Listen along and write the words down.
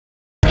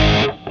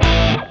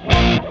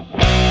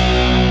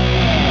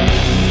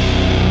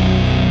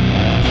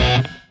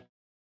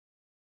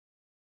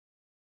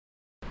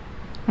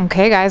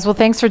Okay, guys. Well,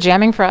 thanks for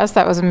jamming for us.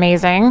 That was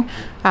amazing.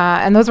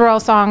 And those were all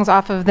songs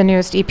off of the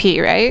newest EP,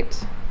 right?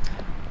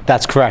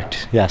 That's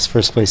correct. Yes,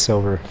 First Place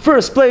Silver.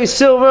 First Place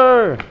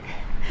Silver!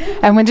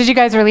 And when did you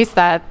guys release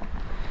that?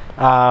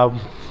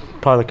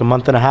 Probably like a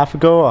month and a half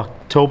ago,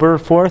 October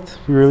 4th,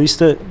 we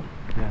released it.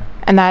 Yeah.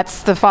 And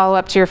that's the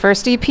follow-up to your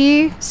first EP,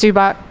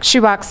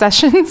 Shoebox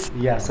Sessions?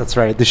 Yes, that's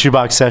right. The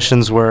Shoebox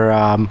Sessions were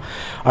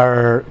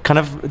our kind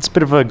of, it's a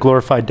bit of a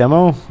glorified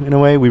demo in a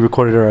way. We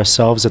recorded it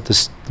ourselves at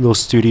this little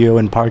studio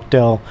in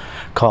Parkdale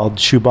called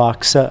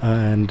Shoebox,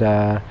 and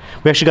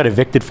we actually got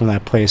evicted from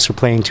that place for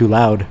playing too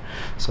loud.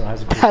 So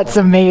that's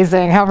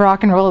amazing. How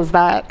rock and roll is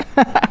that?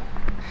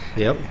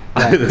 Yep.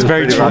 Yeah, it's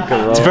very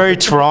it's very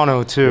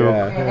Toronto too.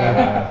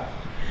 Yeah.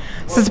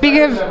 So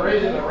speaking of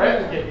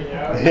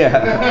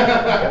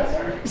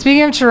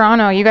speaking of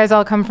Toronto, you guys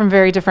all come from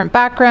very different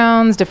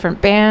backgrounds,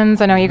 different bands.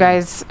 I know you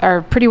guys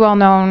are pretty well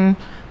known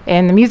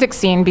in the music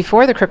scene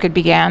before the Crooked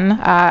began.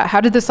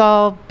 How did this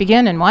all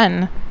begin and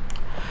when?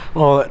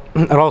 Well,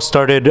 it all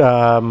started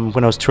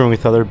when I was touring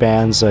with other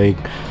bands. I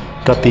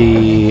got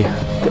the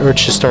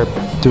urge to start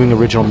doing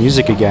original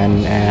music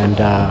again, and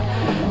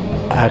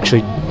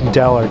actually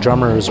Del, our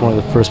drummer, was one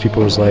of the first people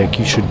who was like,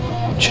 you should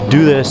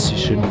do this.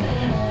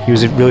 He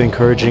was really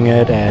encouraging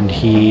it, and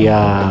he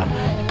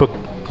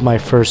booked my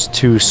first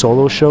 2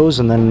 solo shows,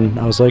 and then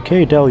I was like,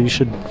 hey Del, we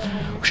should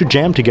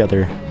jam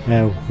together.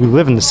 We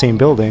live in the same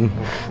building.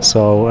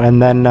 So,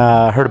 and then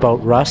heard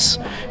about Russ,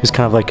 who's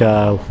kind of like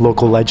a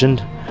local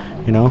legend,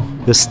 you know,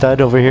 the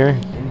stud over here.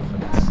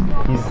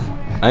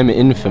 I'm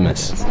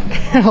infamous.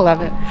 I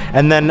love it.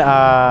 And then,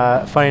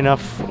 funny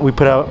enough, we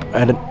put out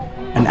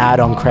an ad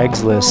on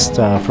Craigslist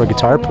for a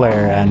guitar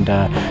player, and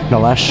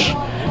Nilesh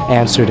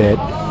answered it,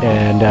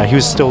 and he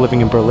was still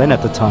living in Berlin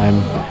at the time.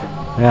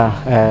 Yeah,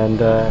 and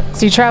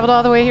so you traveled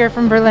all the way here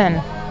from Berlin?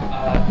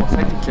 Well,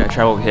 technically I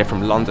traveled here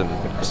from London.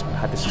 I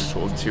had this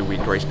sort of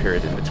 2-week grace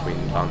period in between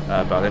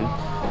Berlin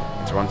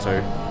and Toronto.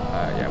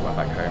 Yeah, went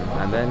back home,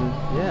 and then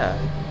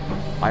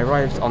I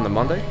arrived on the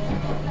Monday,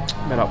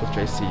 met up with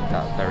JC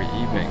that very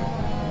evening,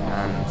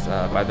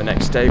 and by the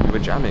next day we were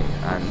jamming,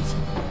 and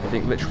I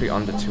think literally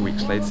under 2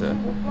 weeks later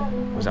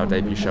was our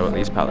debut show at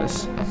Lee's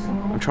Palace.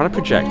 I'm trying to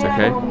project,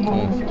 okay?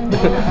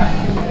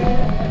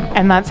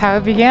 And that's how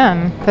it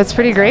began. That's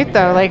pretty great,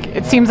 though. Like,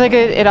 it seems like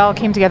it all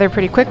came together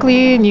pretty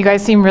quickly, and you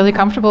guys seem really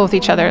comfortable with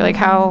each other. Like,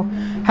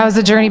 how's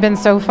the journey been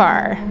so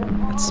far?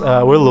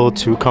 We're a little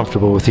too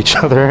comfortable with each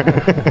other.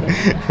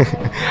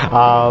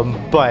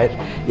 But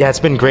yeah, it's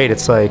been great.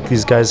 It's like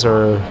these guys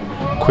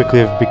quickly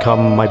have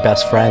become my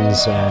best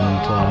friends,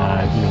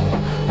 and you know,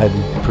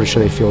 I'm pretty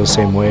sure they feel the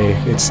same way.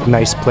 It's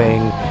nice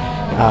playing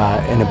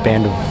in a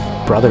band of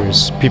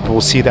brothers. People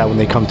will see that when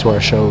they come to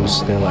our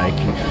shows. They're like,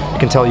 you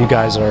can tell you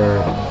guys are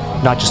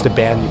not just a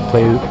band you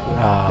play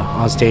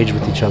on stage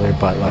with each other,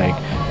 but like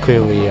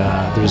clearly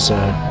there's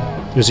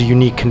a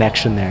unique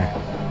connection there.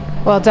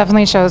 Well, it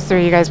definitely shows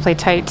through. You guys play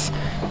tight.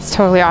 It's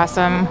totally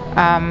awesome.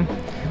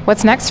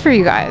 What's next for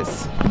you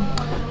guys?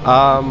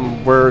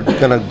 We're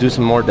gonna do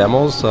some more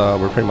demos.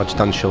 We're pretty much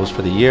done shows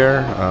for the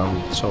year.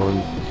 So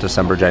in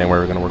December, January,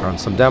 we're gonna work on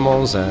some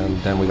demos, and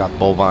then we got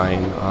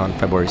Bovine on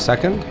February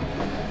 2nd,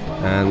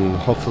 and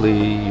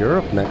hopefully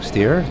Europe next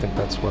year. I think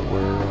that's what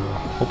we're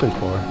hoping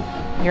for.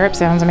 Europe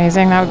sounds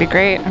amazing. That would be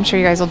great. I'm sure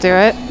you guys will do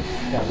it.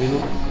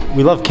 Yeah,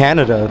 we love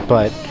Canada,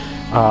 but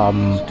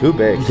it's too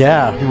big.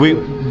 Yeah,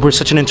 we're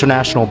such an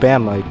international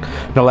band. Like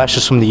Nilesh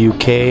is from the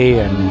UK,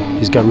 and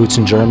he's got roots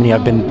in Germany.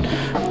 I've been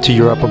to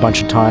Europe a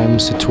bunch of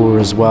times to tour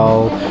as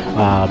well.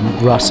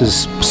 Russ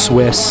is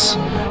Swiss.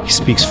 He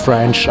speaks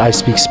French. I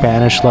speak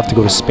Spanish. Love to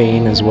go to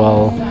Spain as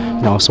well.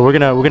 You know, so we're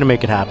gonna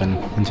make it happen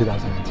in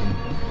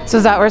 2019. So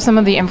is that where some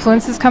of the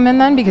influences come in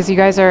then? Because you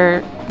guys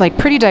are like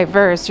pretty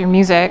diverse, your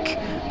music,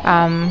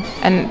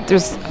 and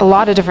there's a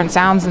lot of different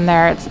sounds in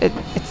there. It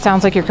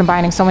sounds like you're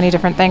combining so many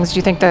different things. Do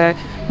you think the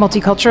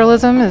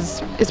multiculturalism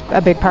is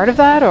a big part of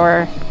that,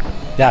 or?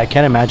 Yeah, I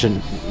can't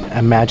imagine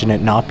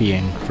it not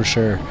being, for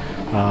sure.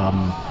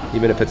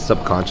 Even if it's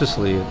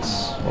subconsciously,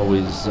 it's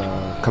always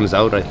comes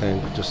out, I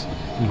think. Just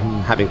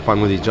having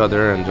fun with each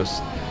other and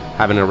just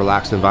having a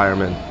relaxed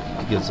environment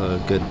gives a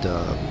good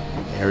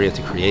area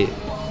to create.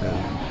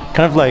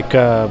 Kind of like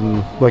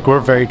we're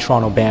a very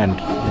Toronto band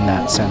in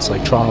that sense.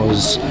 Like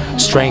Toronto's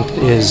strength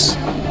is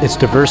its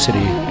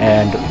diversity,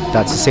 and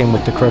that's the same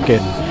with the Crooked.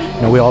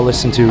 You know, we all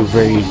listen to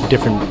very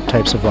different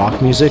types of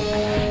rock music,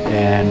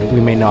 and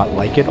we may not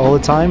like it all the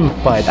time,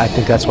 but I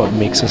think that's what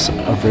makes us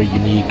a very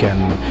unique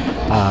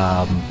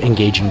and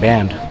engaging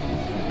band.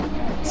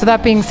 So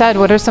that being said,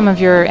 what are some of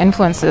your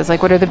influences?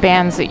 Like, what are the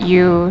bands that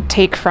you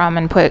take from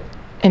and put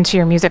into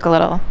your music a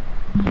little?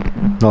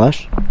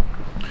 Nilesh?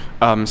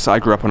 So I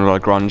grew up on a lot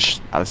of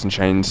grunge, Alice in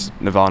Chains,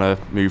 Nirvana,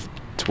 moved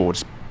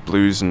towards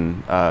blues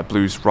and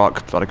blues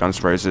rock, a lot of Guns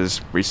N'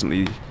 Roses.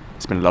 Recently,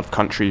 it's been a lot of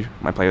country,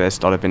 my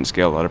playlist, a lot of Vince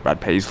Gill, a lot of Brad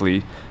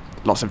Paisley,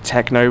 lots of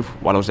techno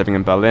while I was living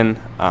in Berlin.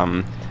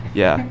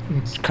 Yeah,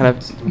 kind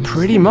of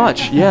pretty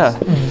much, yeah.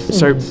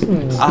 So,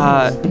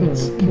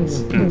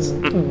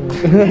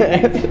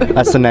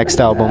 That's the next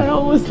album.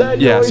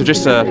 yeah, so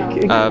just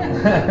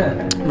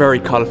a very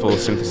colorful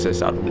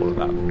synthesis out of all of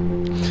that.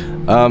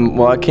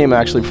 Well, I came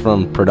actually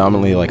from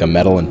predominantly like a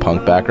metal and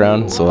punk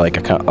background, so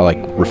like I like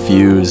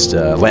Refused,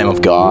 Lamb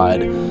of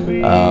God.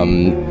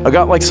 I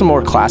got like some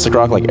more classic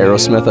rock like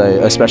Aerosmith. I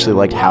especially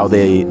liked how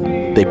they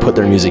put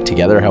their music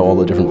together, how all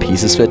the different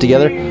pieces fit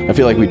together. I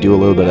feel like we do a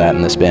little bit of that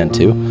in this band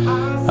too,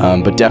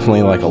 but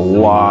definitely like a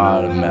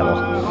lot of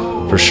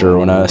metal for sure.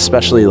 When I,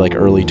 especially like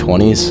early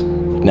 20s,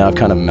 now I've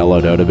kind of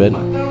mellowed out a bit.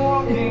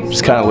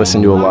 Just kind of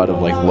listened to a lot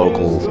of like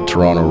local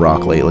Toronto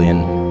rock lately,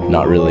 and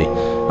not really.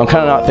 I'm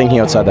kind of not thinking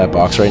outside that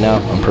box right now.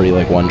 I'm pretty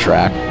like one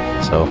track,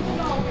 so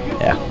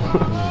yeah.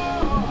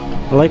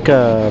 I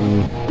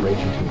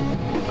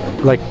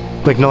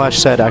like Nilesh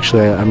said,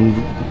 actually, I'm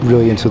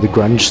really into the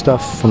grunge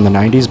stuff from the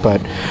 90s,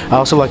 but I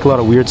also like a lot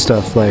of weird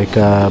stuff like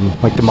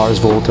the Mars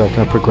Volta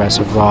kind of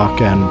progressive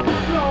rock, and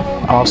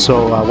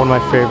also one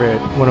of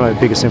my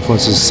biggest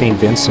influences is St.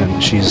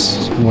 Vincent.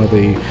 She's one of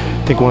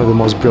the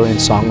most brilliant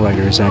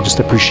songwriters, and I just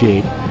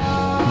appreciate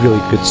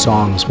really good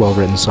songs,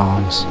 well-written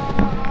songs.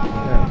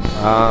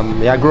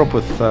 Yeah, I grew up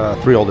with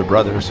 3 older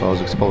brothers, so I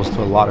was exposed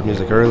to a lot of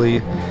music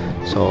early.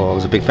 So I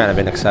was a big fan of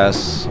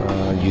INXS,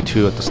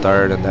 U2 at the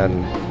start, and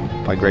then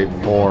by grade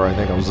 4, I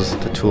think I was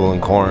listening to Tool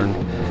and Korn.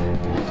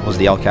 I was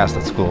the outcast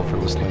at school for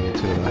listening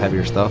to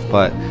heavier stuff,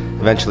 but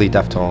eventually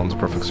Deftones,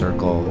 Perfect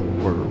Circle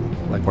were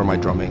like where my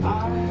drumming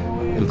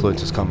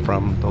influences come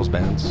from, those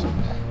bands.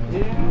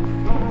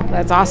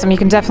 That's awesome. You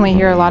can definitely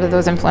hear a lot of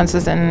those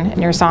influences in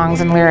your songs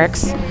and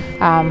lyrics.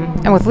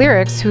 And with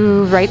lyrics,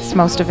 who writes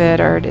most of it,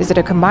 or is it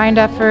a combined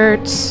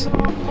effort?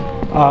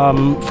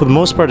 For the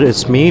most part,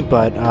 it's me,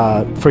 but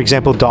for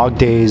example, Dog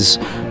Days,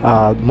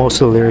 most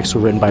of the lyrics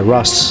were written by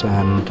Russ,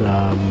 and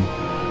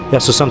yeah,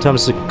 so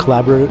sometimes it's a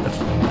collaborative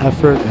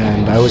effort,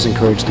 and I always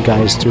encourage the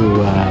guys to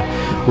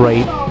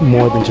write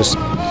more than just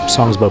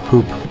songs about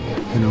poop,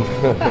 you know.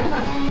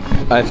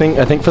 I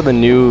think for the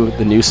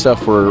new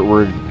stuff,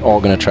 we're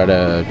all gonna try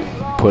to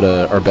put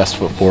our best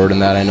foot forward in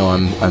that. I know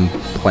I'm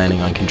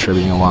planning on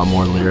contributing a lot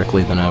more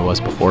lyrically than I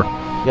was before.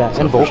 Yeah,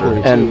 and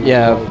vocally too. And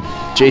yeah,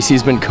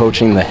 JC's been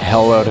coaching the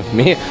hell out of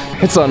me.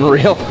 It's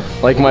unreal.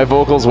 Like my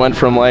vocals went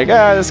from like,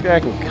 this guy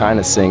can kind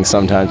of sing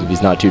sometimes if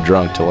he's not too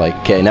drunk, to like,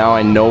 okay, now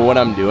I know what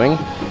I'm doing,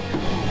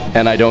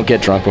 and I don't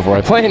get drunk before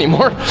I play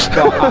anymore.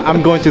 Well,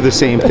 I'm going through the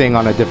same thing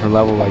on a different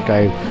level. Like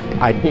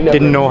I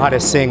didn't know how to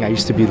sing. I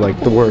used to be like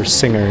the worst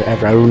singer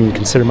ever. I wouldn't even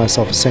consider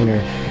myself a singer.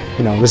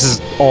 You know, this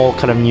is all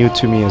kind of new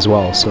to me as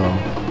well. So.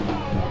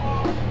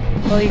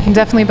 Well, you can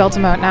definitely belt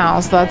them out now,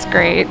 so that's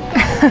great.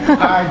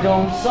 I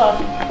don't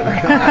suck.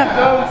 I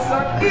don't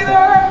suck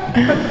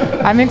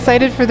either. I'm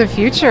excited for the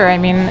future. I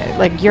mean,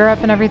 like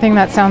Europe and everything,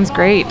 that sounds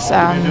great.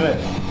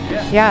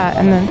 Yeah,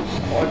 and then.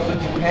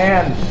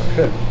 Japan.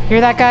 Hear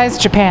that, guys?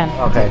 Japan.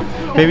 Okay.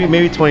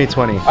 Maybe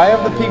 2020. I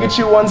have the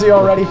Pikachu onesie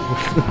already.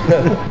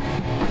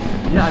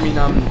 Yeah, I mean,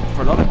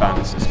 for a lot of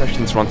bands,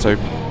 especially in Toronto,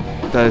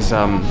 there's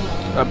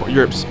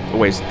Europe's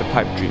always the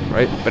pipe dream,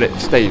 right? But it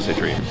stays a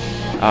dream.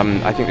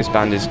 I think this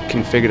band is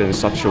configured in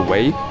such a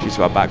way, due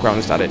to our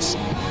backgrounds, that it's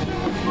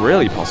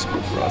really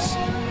possible for us.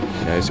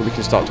 You know, so we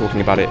can start talking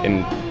about it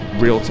in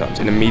real terms,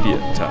 in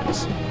immediate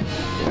terms.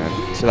 You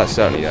know, so that's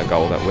certainly a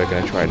goal that we're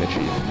going to try and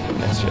achieve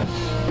next year.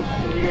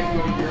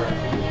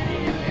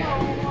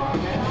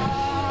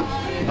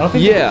 I don't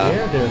think Yeah.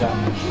 they're there that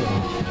much.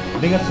 I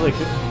think that's like.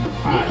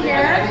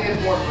 I think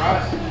it's more for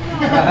us.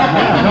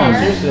 Yeah, no,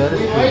 seriously. That We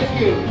is like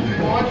you.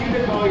 We want you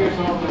to call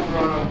yourself the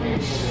Toronto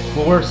Beach.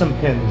 We'll wear some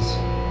pins.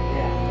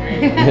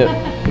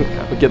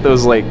 We get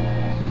those like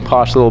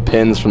posh little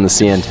pins from the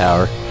CN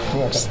Tower.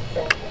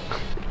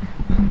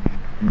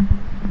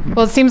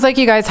 Well, it seems like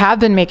you guys have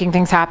been making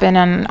things happen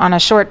on a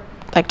short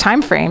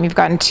time frame. You've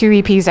gotten 2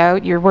 EPs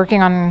out. You're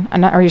working on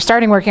you're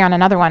starting working on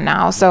another one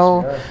now.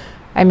 So,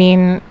 I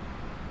mean,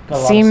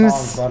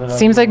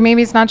 seems like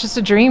maybe it's not just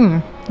a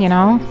dream, you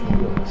know?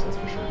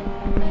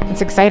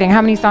 It's exciting.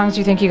 How many songs do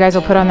you think you guys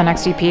will put on the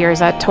next EP, or is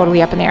that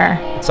totally up in the air?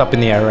 It's up in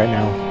the air right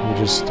now. We're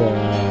just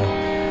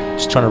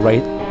trying to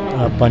write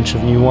a bunch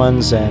of new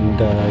ones and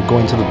go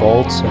into the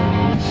vaults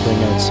and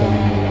bring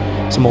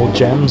out some old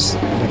gems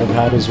that I've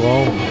had as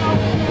well.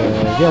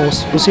 And yeah,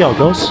 we'll see how it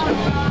goes.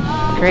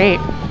 Great.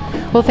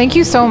 Well, thank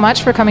you so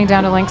much for coming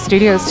down to Lynx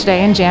Studios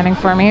today and jamming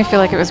for me. I feel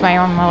like it was my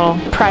own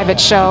little private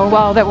show,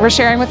 that we're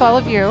sharing with all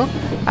of you.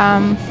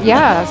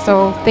 Yeah,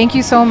 so thank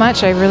you so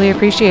much. I really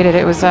appreciate it.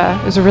 It was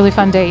a really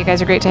fun day. You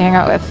guys are great to hang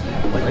out with.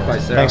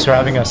 Likewise, Sarah. Thanks for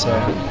having us.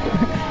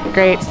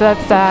 Great. So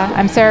that's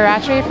I'm Sarah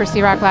Rattray for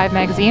C-Rock Live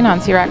magazine on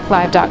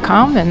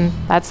crocklive.com, and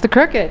that's The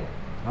Crooked.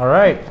 All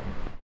right.